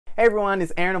Hey everyone,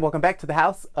 it's Aaron and welcome back to the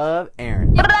House of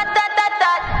Aaron.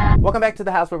 Welcome back to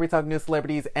the house where we talk news,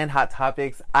 celebrities, and hot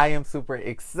topics. I am super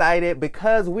excited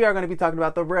because we are going to be talking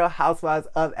about the Real Housewives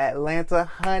of Atlanta.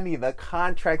 Honey, the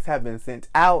contracts have been sent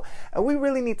out and we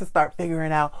really need to start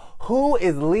figuring out who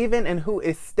is leaving and who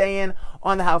is staying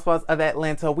on the Housewives of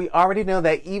Atlanta. We already know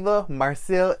that Eva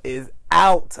Marcille is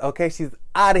out. Okay, she's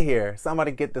out of here.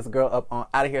 Somebody get this girl up on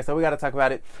out of here. So we got to talk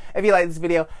about it. If you like this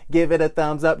video, give it a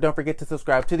thumbs up. Don't forget to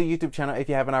subscribe to the YouTube channel if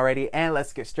you haven't already. And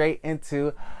let's get straight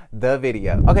into the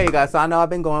video. Okay, you guys, so I know I've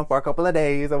been going for a couple of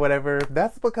days or whatever.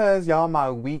 That's because, y'all,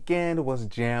 my weekend was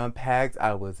jam-packed.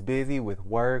 I was busy with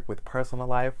work, with personal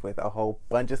life, with a whole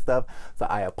bunch of stuff. So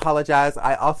I apologize.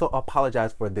 I also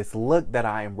apologize for this look that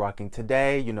I am rocking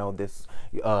today. You know, this,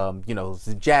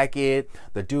 this jacket,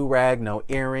 the do-rag, no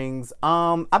earrings.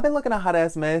 I've been looking a hot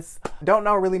ass mess. Don't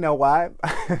really know why.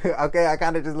 Okay, I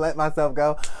kind of just let myself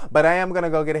go. But I am going to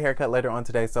go get a haircut later on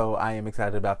today, so I am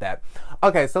excited about that.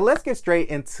 Okay, so let's get straight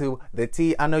into the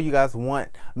tea. I know you guys want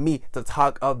me to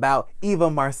talk about Eva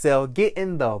Marcille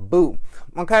getting the boot.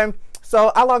 Okay,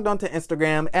 so I logged onto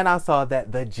Instagram and I saw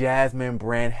that the Jasmine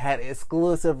brand had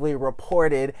exclusively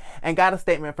reported and got a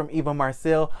statement from Eva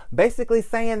Marcille basically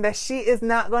saying that she is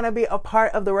not going to be a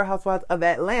part of the Real Housewives of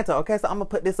Atlanta. Okay, so I'm going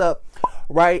to put this up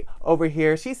right over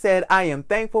here. She said, "I am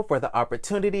thankful for the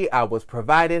opportunity I was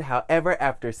provided. However,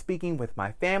 after speaking with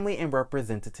my family and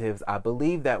representatives, I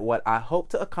believe that what I hope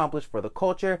to accomplish for the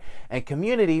culture and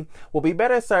community will be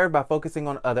better served by focusing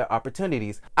on other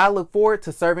opportunities. I look forward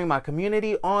to serving my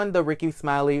community on the Ricky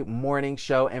Smiley morning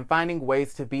show and finding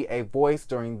ways to be a voice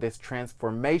during this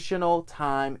transformational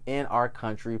time in our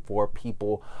country for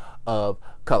people of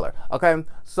color." Okay,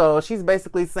 so she's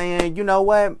basically saying, you know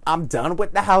what, I'm done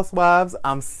with the Housewives.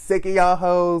 I'm sick of y'all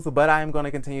hoes, but I am going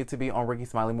to continue to be on Ricky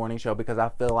Smiley morning show because I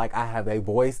feel like I have a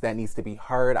voice that needs to be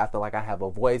heard. I feel like I have a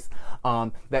voice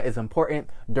that is important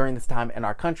during this time in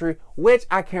our country, which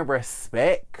I can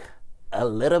respect a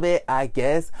little bit, I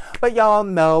guess. But y'all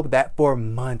know that for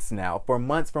months now, for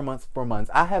months,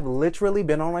 I have literally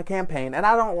been on a campaign, and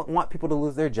I don't want people to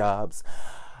lose their jobs.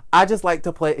 I just like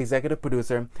to play executive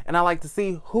producer, and I like to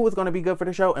see who is going to be good for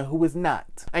the show and who is not.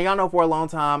 And y'all know for a long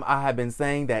time, I have been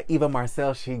saying that Eva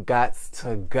Marcille, she gots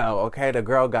to go, okay? The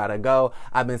girl gotta go.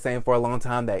 I've been saying for a long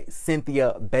time that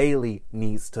Cynthia Bailey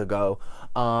needs to go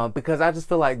because I just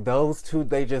feel like those two,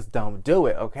 they just don't do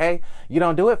it, okay? You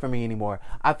don't do it for me anymore.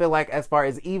 I feel like as far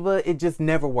as Eva, it just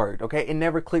never worked, okay? It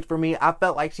never clicked for me. I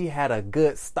felt like she had a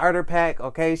good starter pack,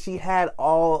 okay? She had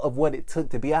all of what it took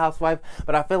to be a housewife,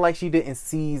 but I feel like she didn't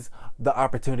seize the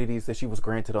opportunities that she was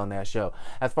granted on that show.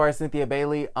 As far as Cynthia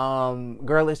Bailey,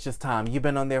 girl, it's just time. You've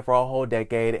been on there for a whole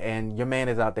decade and your man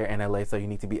is out there in LA, so you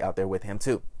need to be out there with him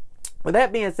too. With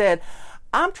that being said,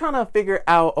 I'm trying to figure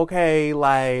out, okay,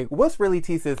 like, what's really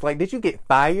tea, sis? Like, did you get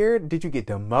fired? Did you get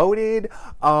demoted?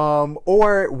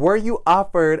 Or were you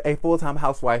offered a full-time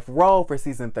housewife role for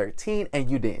season 13 and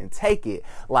you didn't take it?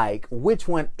 Like, which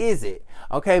one is it?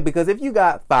 Okay, because if you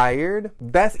got fired,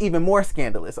 that's even more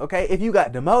scandalous, okay? If you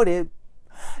got demoted,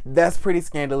 that's pretty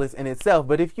scandalous in itself.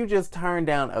 But if you just turn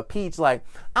down a peach, like,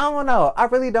 I don't know, I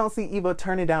really don't see Eva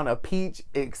turning down a peach,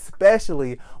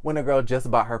 especially when a girl just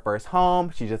bought her first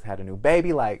home, she just had a new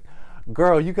baby. Like,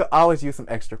 girl, you could always use some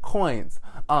extra coins.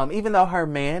 Even though her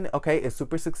man, okay, is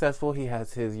super successful, he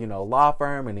has his, law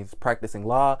firm and he's practicing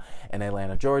law in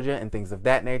Atlanta, Georgia and things of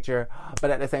that nature.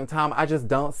 But at the same time, I just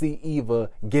don't see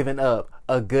Eva giving up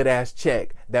a good ass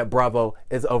check that Bravo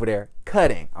is over there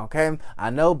cutting, okay? I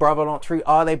know Bravo don't treat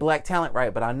all they black talent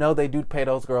right, but I know they do pay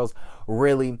those girls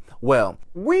really well.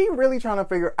 We really trying to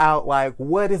figure out, like,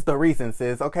 what is the reason,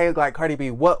 sis? Okay, like, Cardi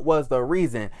B, what was the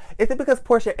reason? Is it because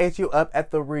Porsha ate you up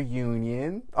at the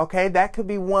reunion? Okay, that could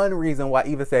be one reason why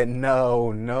Eva said,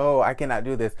 no, I cannot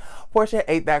do this. Porsha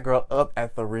ate that girl up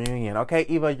at the reunion, okay?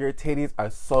 Eva, your titties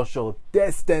are social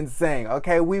distancing,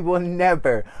 okay? We will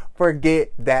never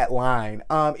forget that line.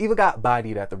 Eva got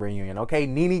bodied at the reunion, okay?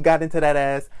 Nene got into that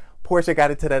ass, Porsha got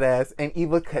into that ass, and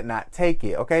Eva could not take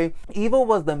it, okay? Eva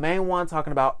was the main one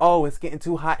talking about, oh, it's getting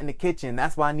too hot in the kitchen.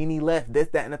 That's why Nene left, this,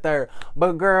 that, and the third.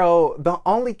 But girl, the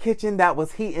only kitchen that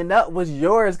was heating up was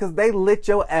yours because they lit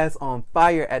your ass on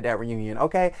fire at that reunion,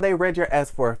 okay? They read your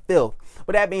ass for filth.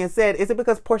 With that being said, is it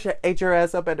because Porsha ate your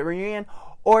ass up at the reunion,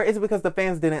 or is it because the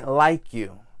fans didn't like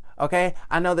you? Okay,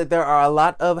 I know that there are a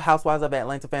lot of Housewives of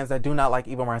Atlanta fans that do not like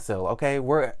Eva Marcille, okay?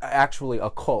 We're actually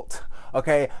a cult,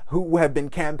 okay, who have been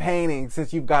campaigning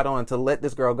since you've got on to let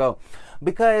this girl go.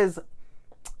 Because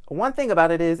one thing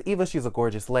about it is, Eva, she's a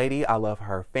gorgeous lady. I love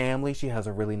her family. She has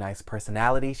a really nice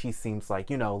personality. She seems like,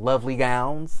 you know, lovely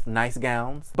gowns, nice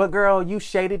gowns. But girl, you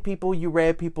shaded people, you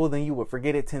read people, then you would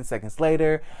forget it 10 seconds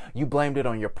later. You blamed it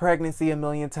on your pregnancy a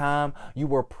million times. You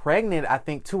were pregnant, I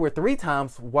think, 2 or 3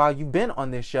 times while you've been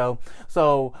on this show.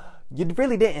 So you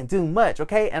really didn't do much,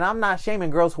 okay? And I'm not shaming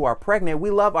girls who are pregnant. We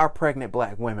love our pregnant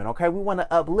black women, okay? We want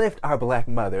to uplift our black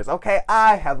mothers, okay?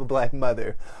 I have a black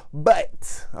mother.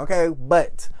 But, okay,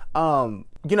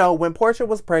 you know, when Porsha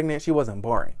was pregnant, she wasn't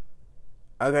boring.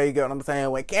 Okay, you get what I'm saying?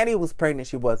 When Candy was pregnant,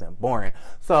 she wasn't boring.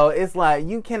 So it's like,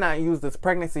 you cannot use this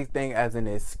pregnancy thing as an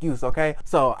excuse, okay?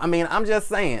 So, I mean, I'm just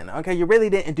saying, okay, you really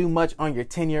didn't do much on your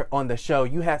tenure on the show.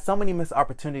 You had so many missed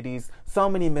opportunities, so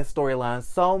many missed storylines,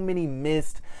 so many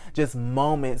missed just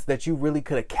moments that you really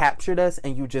could have captured us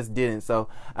and you just didn't. So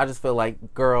I just feel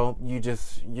like, girl, you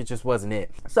just wasn't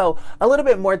it. So a little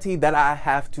bit more tea that I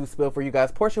have to spill for you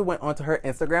guys. Porsha went onto her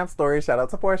Instagram story. Shout out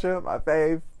to Porsha, my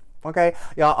fave. Okay,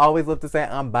 y'all always love to say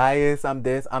I'm biased, I'm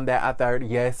this, I'm that, I'm third.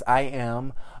 Yes, I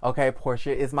am. Okay,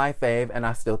 Porsha is my fave, and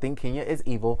I still think Kenya is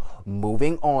evil.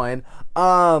 Moving on.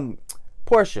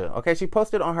 Porsha, okay, she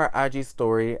posted on her IG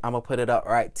story. I'm gonna put it up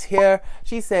right here.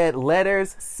 She said,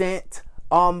 letters sent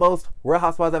almost. Real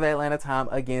Housewives of Atlanta time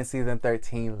again, season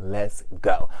 13. Let's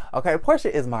go. Okay, Porsha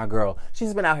is my girl.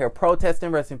 She's been out here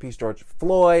protesting. Rest in peace, George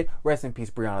Floyd. Rest in peace,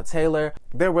 Breonna Taylor.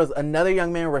 There was another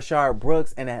young man, Rashard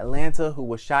Brooks, in Atlanta who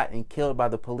was shot and killed by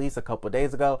the police a couple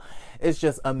days ago. It's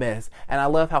just a mess. And I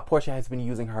love how Porsha has been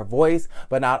using her voice,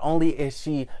 but not only is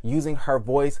she using her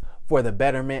voice for the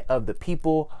betterment of the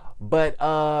people, but,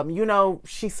 you know,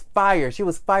 she's fire. She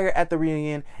was fire at the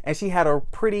reunion, and she had a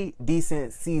pretty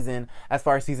decent season as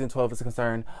far as season 12 is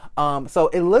concerned. So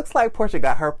it looks like Porsha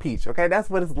got her peach, okay? That's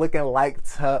what it's looking like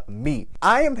to me.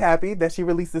 I am happy that she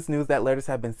released this news that letters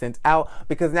have been sent out,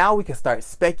 because now we can start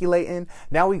speculating.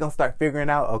 Now we're going to start figuring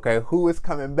out, okay, who is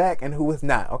coming back and who is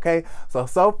not, okay? So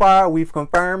far, we've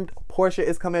confirmed Porsha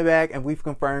is coming back, and we've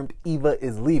confirmed Eva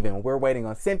is leaving. We're waiting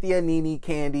on Cynthia, Nene,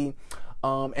 Candy,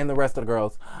 and the rest of the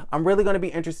girls. I'm really going to be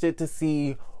interested to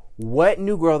see what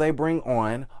new girl they bring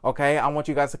on. Okay, I want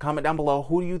you guys to comment down below,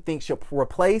 who do you think should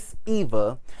replace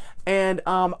Eva? And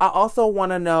I also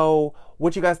want to know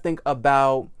what you guys think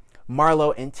about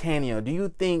Marlo and Tanya. Do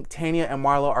you think Tanya and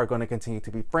Marlo are going to continue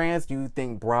to be friends? Do you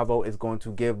think Bravo is going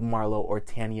to give Marlo or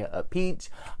Tanya a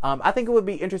peach? I think it would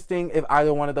be interesting if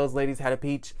either one of those ladies had a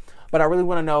peach. But I really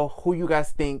want to know who you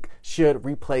guys think should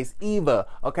replace Eva,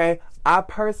 okay? I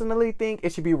personally think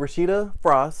it should be Rashida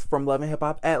Frost from Love and Hip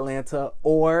Hop Atlanta,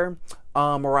 or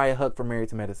Mariah Huq from Married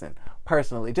to Medicine.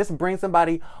 Personally, just bring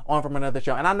somebody on from another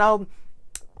show. And I know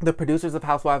the producers of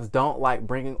Housewives don't like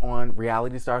bringing on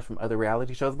reality stars from other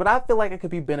reality shows, but I feel like it could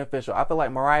be beneficial. I feel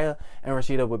like Mariah and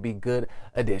Rashida would be good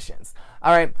additions.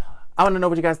 All right. I want to know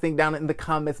what you guys think down in the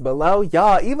comments below.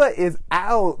 Y'all, Eva is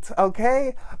out,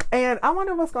 okay? And I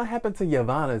wonder what's going to happen to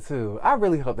Yvonne, too. I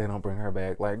really hope they don't bring her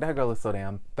back. Like, that girl is so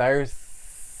damn thirsty,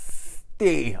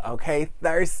 okay?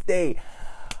 Thirsty.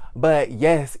 But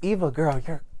yes, Eva, girl,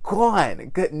 you're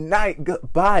gone. Good night.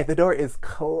 Goodbye. The door is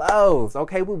closed,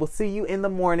 okay? We will see you in the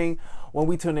morning when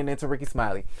we tune in into Ricky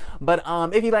Smiley. But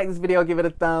if you like this video, give it a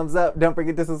thumbs up. Don't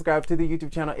forget to subscribe to the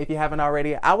YouTube channel if you haven't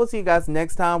already. I will see you guys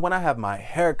next time when I have my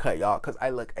hair cut, y'all, because I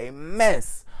look a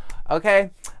mess. Okay?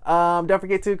 Don't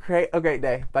forget to create a great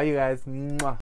day. Bye, you guys. Mwah.